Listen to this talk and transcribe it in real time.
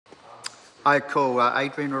Ai ko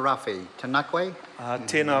Adrian Rafi, tēnā koe?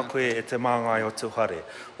 Tēnā koe e te māngai o Tuhare.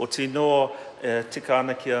 O tino tika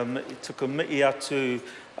ana kia tuku mii atu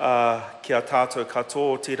kia tātou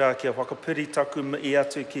katoa o tira, kia whakapiri taku mii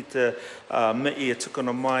atu ki te mii e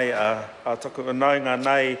tukuna mai taku naunga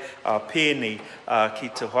nei pēni ki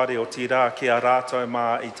te whare o tira, kia rātou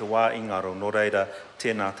mā i te wā ingaro, nō reira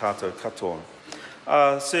tēnā tātou katoa.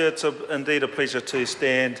 Sir, it's indeed a pleasure to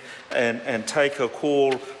stand and take a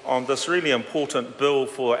call on this really important bill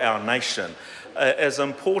for our nation. As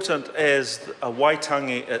important as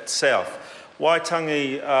Waitangi itself.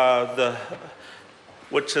 Waitangi,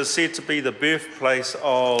 which is said to be the birthplace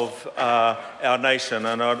of our nation,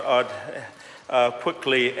 and I'd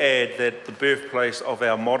quickly add that the birthplace of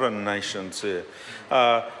our modern nation, sir.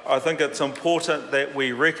 I think it's important that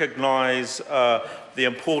we recognise the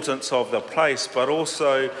importance of the place, but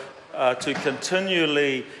also to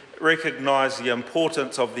continually recognise the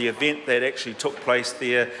importance of the event that actually took place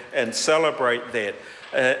there and celebrate that.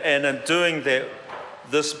 And in doing that,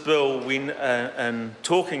 this bill, and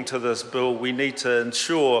talking to this bill, we need to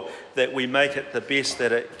ensure that we make it the best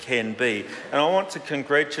that it can be. And I want to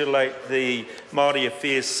congratulate the Māori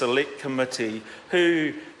Affairs Select Committee,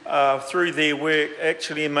 who through their work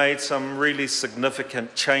actually made some really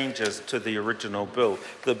significant changes to the original bill.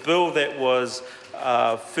 The bill that was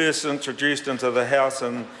first introduced into the House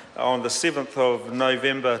on the 7th of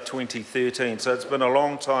November 2013, so it's been a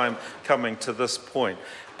long time coming to this point.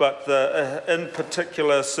 But in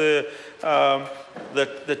particular, sir,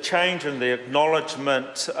 the change in the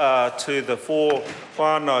acknowledgement to the four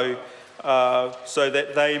whānau so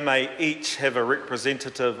that they may each have a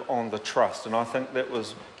representative on the trust, and I think that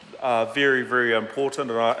was very, very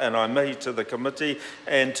important, and I mihi to the committee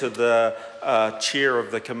and to the chair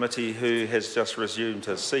of the committee who has just resumed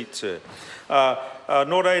his seat, sir.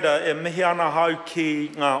 Nō reira, e mihi ana hau ki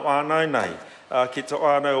ngā wānau nei, ki te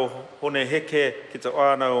wānau o Hone Heke, ki te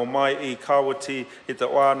wānau o Mai I Kawati, ki te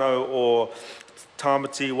wānau o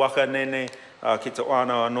Tāmati Wakanene, ki te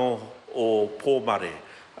wānau anō o Pōmare.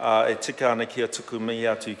 E tika ana kia tuku mi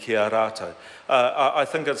atu kia rātou. I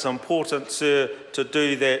think it's important, sir, to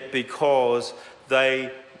do that because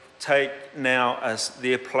they take now as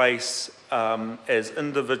their place as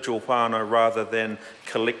individual whānau rather than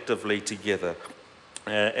collectively together.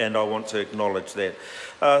 And I want to acknowledge that.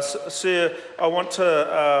 Sir, I want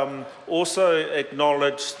to also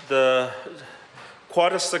acknowledge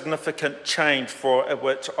quite a significant change for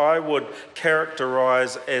which I would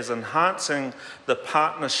characterise as enhancing the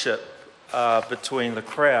partnership between the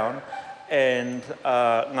Crown and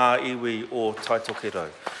ngā iwi o Taitokero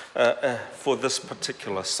for this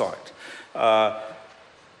particular site.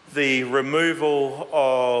 The removal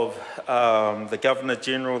of the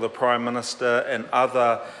Governor-General, the Prime Minister and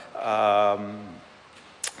other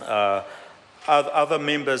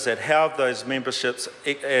members that held those memberships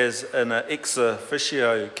as in an ex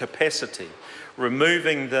officio capacity,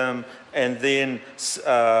 removing them and then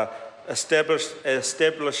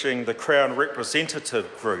establishing the Crown Representative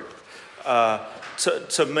Group,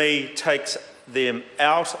 to me takes them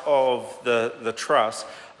out of the trust,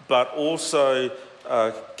 but also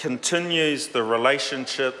continues the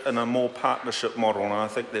relationship in a more partnership model, and I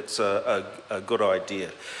think that's a good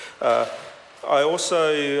idea. I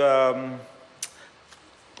also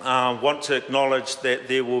want to acknowledge that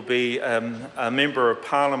there will be a Member of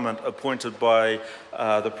Parliament appointed by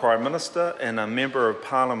the Prime Minister and a Member of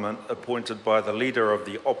Parliament appointed by the Leader of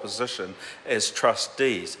the Opposition as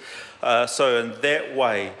trustees. So in that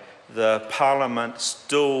way, the Parliament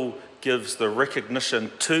still gives the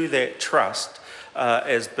recognition to that trust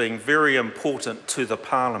as being very important to the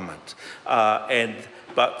Parliament.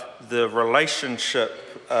 But the relationship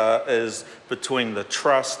is between the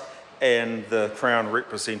trust and the Crown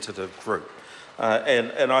Representative Group.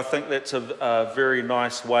 And I think that's a very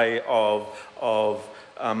nice way of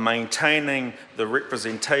maintaining the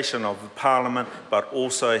representation of the Parliament, but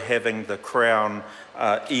also having the Crown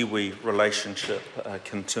iwi relationship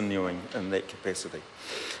continuing in that capacity.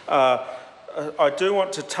 I do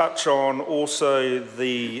want to touch on also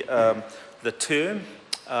the term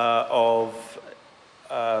of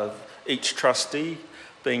each trustee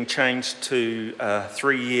being changed to a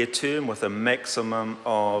 3-year term with a maximum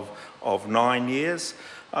of 9 years.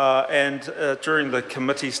 And during the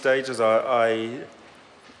committee stages, I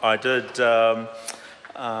did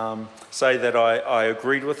say that I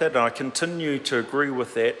agreed with it, and I continue to agree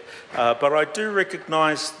with that. But I do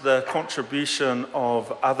recognise the contribution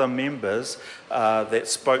of other members that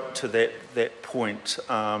spoke to that point.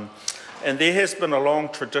 And there has been a long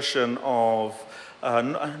tradition of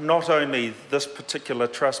not only this particular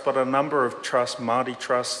trust, but a number of trusts, Māori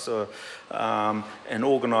trusts and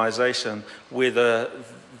organisation, where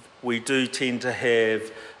we do tend to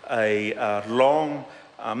have a long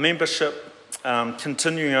membership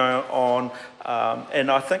continuing on,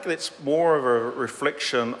 and I think that's more of a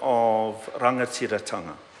reflection of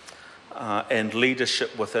rangatiratanga and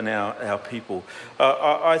leadership within our people.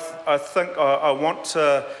 I think I want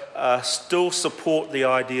to still support the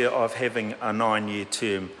idea of having a 9-year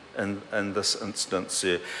term in this instance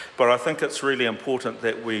here, but I think it's really important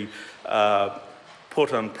that we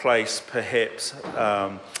put in place perhaps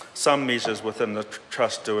some measures within the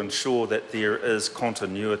trust to ensure that there is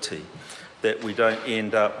continuity, that we don't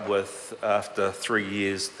end up with, after 3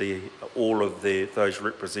 years, all of those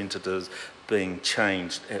representatives being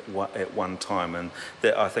changed at one time, and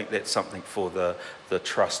I think that's something for the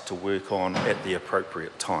trust to work on at the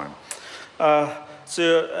appropriate time.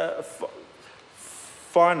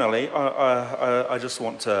 Finally, I just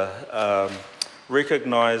want to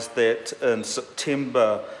recognise that in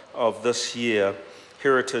September of this year,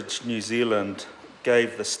 Heritage New Zealand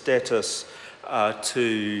gave the status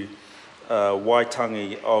to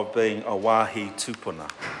Waitangi of being a wāhi tūpuna.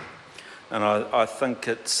 And I think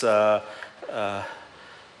it's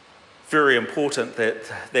very important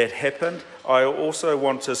that that happened. I also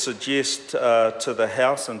want to suggest to the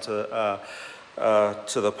House and to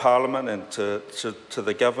the Parliament and to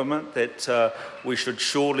the government that we should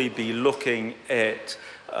surely be looking at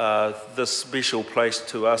this special place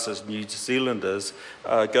to us as New Zealanders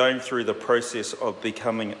going through the process of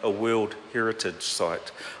becoming a World Heritage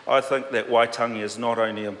Site. I think that Waitangi is not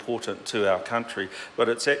only important to our country, but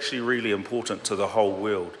it's actually really important to the whole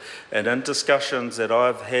world. And in discussions that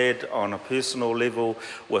I've had on a personal level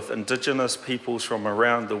with Indigenous peoples from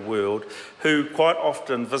around the world, who quite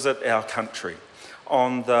often visit our country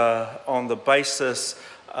on the basis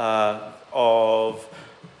of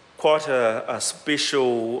quite a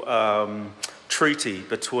special treaty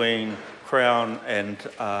between Crown and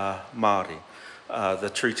Māori, the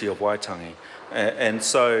Treaty of Waitangi. And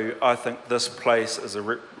so I think this place is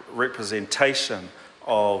a representation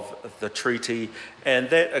of the treaty and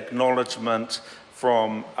that acknowledgement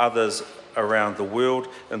from others around the world.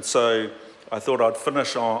 And so I thought I'd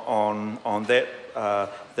finish on that,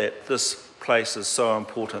 that this place is so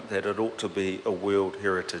important that it ought to be a World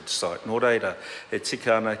Heritage Site. Nō reira, e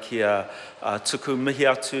tika ana kia tuku mihi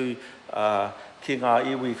atu ki ngā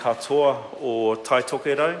iwi katoa o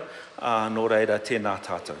Taitokerau, nō reira tēnā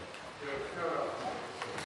tātou.